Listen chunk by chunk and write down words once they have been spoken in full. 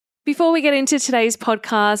Before we get into today's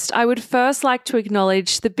podcast, I would first like to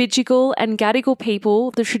acknowledge the Bidjigal and Gadigal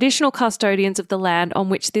people, the traditional custodians of the land on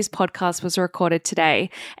which this podcast was recorded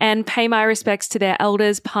today, and pay my respects to their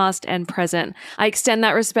elders past and present. I extend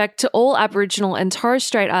that respect to all Aboriginal and Torres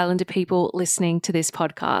Strait Islander people listening to this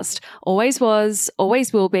podcast. Always was,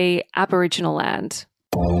 always will be Aboriginal land.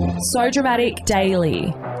 So Dramatic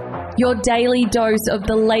Daily. Your daily dose of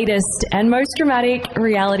the latest and most dramatic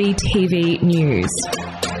reality TV news.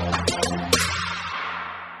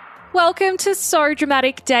 Welcome to So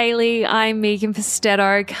Dramatic Daily. I'm Megan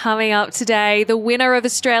Pistetto. Coming up today, the winner of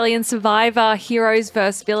Australian Survivor, Heroes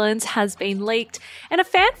vs Villains, has been leaked, and a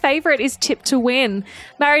fan favourite is tipped to win.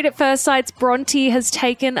 Married at First Sight's Bronte has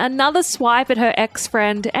taken another swipe at her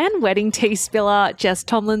ex-friend and wedding tea spiller, Jess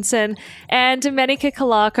Tomlinson, and Domenica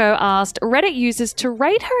Calarco asked Reddit users to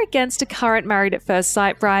rate her against a current Married at First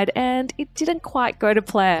Sight bride, and it didn't quite go to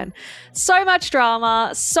plan. So much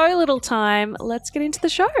drama, so little time. Let's get into the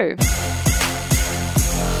show.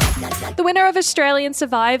 The winner of Australian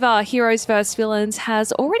Survivor, Heroes vs Villains,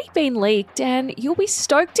 has already been leaked, and you'll be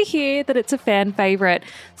stoked to hear that it's a fan favourite.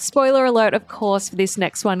 Spoiler alert, of course, for this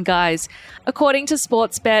next one, guys. According to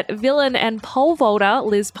Sportsbet, villain and pole vaulter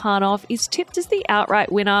Liz Parnoff is tipped as the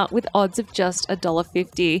outright winner with odds of just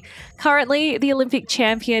 $1.50. Currently, the Olympic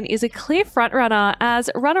champion is a clear frontrunner,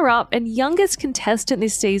 as runner-up and youngest contestant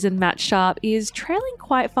this season, Matt Sharp, is trailing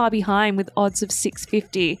quite far behind with odds of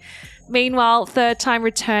 $6.50. Meanwhile, third-time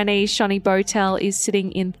returnee Shani Botel is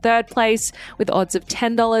sitting in third place with odds of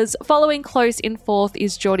 $10. Following close in fourth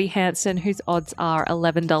is Geordie Hansen, whose odds are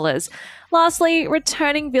 $11. Lastly,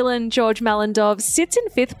 returning villain George Malandov sits in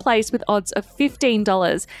fifth place with odds of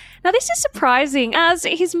 $15. Now, this is surprising, as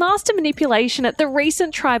his master manipulation at the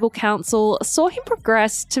recent Tribal Council saw him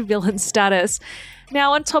progress to villain status.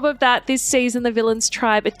 Now, on top of that, this season the Villains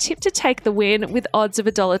Tribe are tipped to take the win with odds of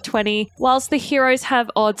 $1.20, whilst the Heroes have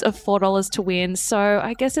odds of $4 to win. So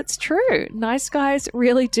I guess it's true. Nice guys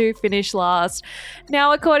really do finish last.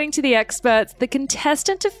 Now, according to the experts, the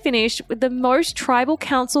contestant to finish with the most Tribal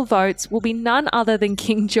Council votes will be none other than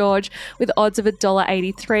King George with odds of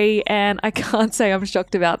 $1.83, and I can't say I'm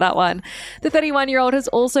shocked about that one. The 31-year-old has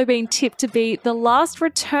also been tipped to be the last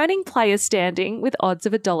returning player standing with odds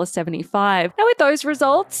of $1.75. Now, with those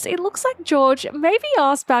results, it looks like George may be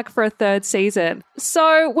asked back for a third season.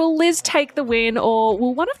 So will Liz take the win, or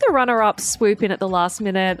will one of the runner-ups swoop in at the last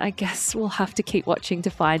minute? I guess we'll have to keep watching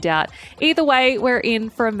to find out. Either way, we're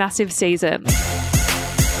in for a massive season.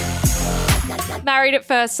 Married at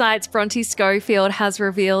First Sight's Bronte Schofield has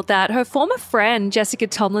revealed that her former friend, Jessica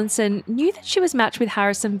Tomlinson, knew that she was matched with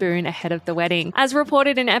Harrison Boone ahead of the wedding. As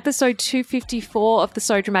reported in episode 254 of the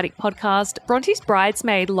So Dramatic podcast, Bronte's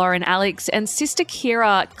bridesmaid, Lauren Alex, and sister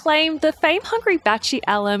Kira claimed the fame-hungry batchy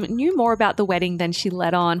alum knew more about the wedding than she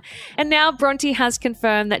let on. And now Bronte has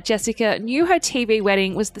confirmed that Jessica knew her TV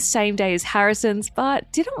wedding was the same day as Harrison's,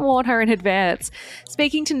 but didn't warn her in advance.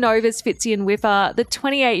 Speaking to Nova's Fitzy and Whipper, the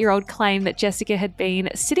 28-year-old claimed that Jessica had been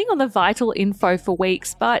sitting on the vital info for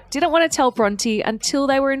weeks, but didn't want to tell Bronte until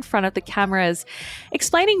they were in front of the cameras.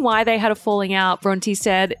 Explaining why they had a falling out, Bronte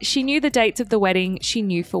said she knew the dates of the wedding she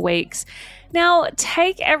knew for weeks. Now,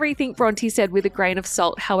 take everything Bronte said with a grain of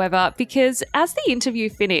salt, however, because as the interview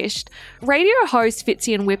finished, radio host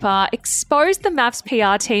Fitzy and Whipper exposed the MAFS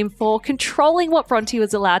PR team for controlling what Bronte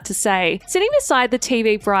was allowed to say. Sitting beside the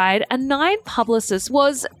TV bride, a 9 publicist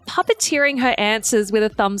was puppeteering her answers with a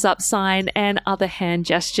thumbs-up sign and other hand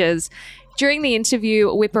gestures. During the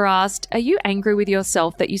interview, Whipper asked, "Are you angry with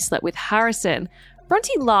yourself that you slept with Harrison?"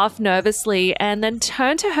 Bronte laughed nervously and then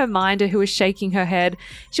turned to her minder, who was shaking her head.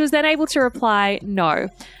 She was then able to reply, "No."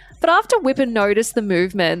 But after Whipper noticed the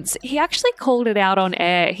movements, he actually called it out on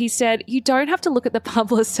air. He said, "You don't have to look at the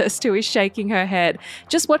publicist who is shaking her head.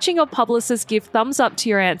 Just watching your publicist give thumbs up to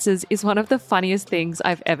your answers is one of the funniest things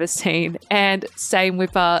I've ever seen." And same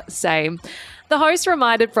Whipper, same. The host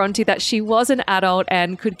reminded Bronte that she was an adult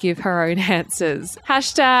and could give her own answers.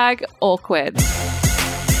 #awkward.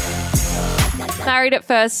 Married at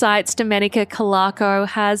First Sight's Domenica Calarco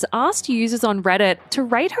has asked users on Reddit to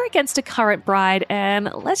rate her against a current bride,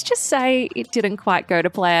 and let's just say it didn't quite go to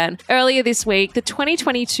plan. Earlier this week, the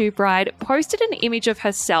 2022 bride posted an image of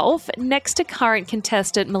herself next to current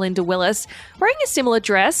contestant Melinda Willis, wearing a similar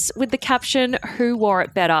dress with the caption, "Who wore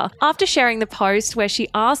it better?" After sharing the post where she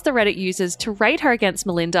asked the Reddit users to rate her against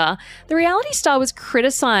Melinda, the reality star was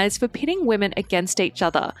criticised for pitting women against each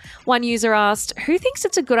other. One user asked, "Who thinks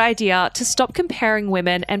it's a good idea to stop comparing comparing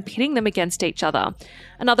women and pitting them against each other.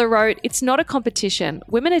 Another wrote, "It's not a competition.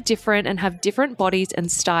 Women are different and have different bodies and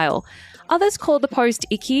style." Others called the post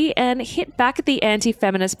icky and hit back at the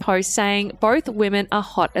anti-feminist post saying both women are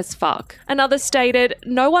hot as fuck. Another stated,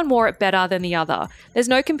 "No one wore it better than the other. There's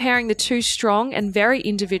no comparing the two strong and very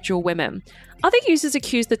individual women." Other users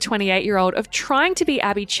accused the 28-year-old of trying to be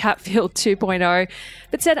Abby Chatfield 2.0,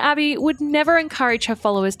 but said Abby would never encourage her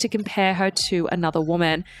followers to compare her to another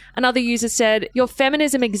woman. Another user said, "Your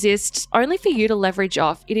feminism exists only for you to leverage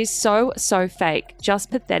off. It is so fake.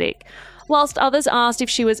 Just pathetic." Whilst others asked if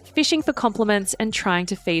she was fishing for compliments and trying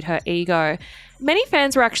to feed her ego. Many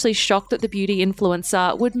fans were actually shocked that the beauty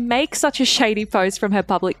influencer would make such a shady post from her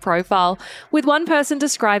public profile, with one person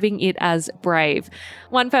describing it as brave.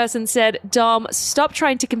 One person said, "Dom, stop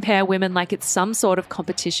trying to compare women like it's some sort of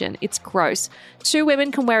competition. It's gross. Two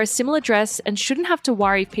women can wear a similar dress and shouldn't have to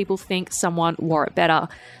worry if people think someone wore it better."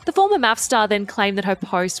 The former MAF star then claimed that her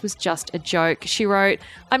post was just a joke. She wrote,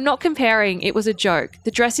 "I'm not comparing, it was a joke.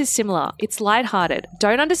 The dress is similar. It's lighthearted.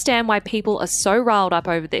 Don't understand why people are so riled up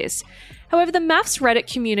over this." However, the MAFS Reddit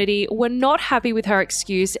community were not happy with her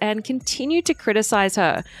excuse and continued to criticise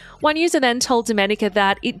her. One user then told Domenica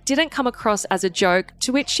that it didn't come across as a joke,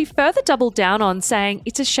 to which she further doubled down on, saying,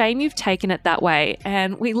 "It's a shame you've taken it that way."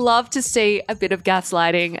 And we love to see a bit of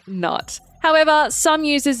gaslighting, not. However, some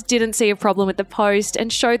users didn't see a problem with the post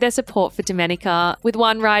and showed their support for Domenica, with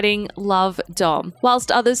one writing, "Love Dom,"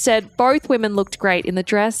 whilst others said both women looked great in the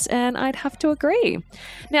dress, and I'd have to agree.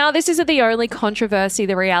 Now, this isn't the only controversy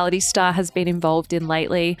the reality star has been involved in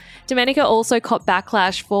lately. Domenica also caught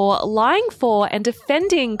backlash for lying for and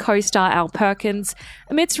defending co-star Al Perkins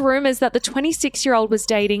amidst rumours that the 26-year-old was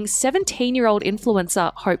dating 17-year-old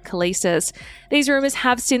influencer Hope Kalisis. These rumours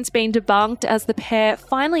have since been debunked as the pair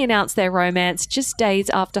finally announced their romance just days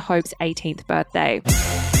after Hope's 18th birthday.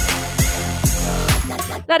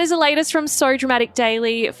 That is the latest from So Dramatic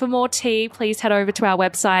Daily. For more tea, please head over to our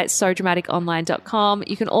website, sodramaticonline.com.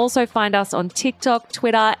 You can also find us on TikTok,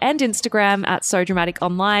 Twitter, and Instagram at So Dramatic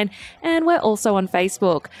Online, and we're also on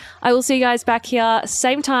Facebook. I will see you guys back here,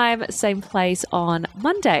 same time, same place on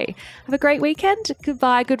Monday. Have a great weekend.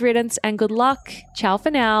 Goodbye, good riddance, and good luck. Ciao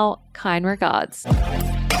for now. Kind regards.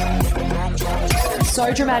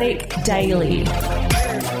 So Dramatic Daily.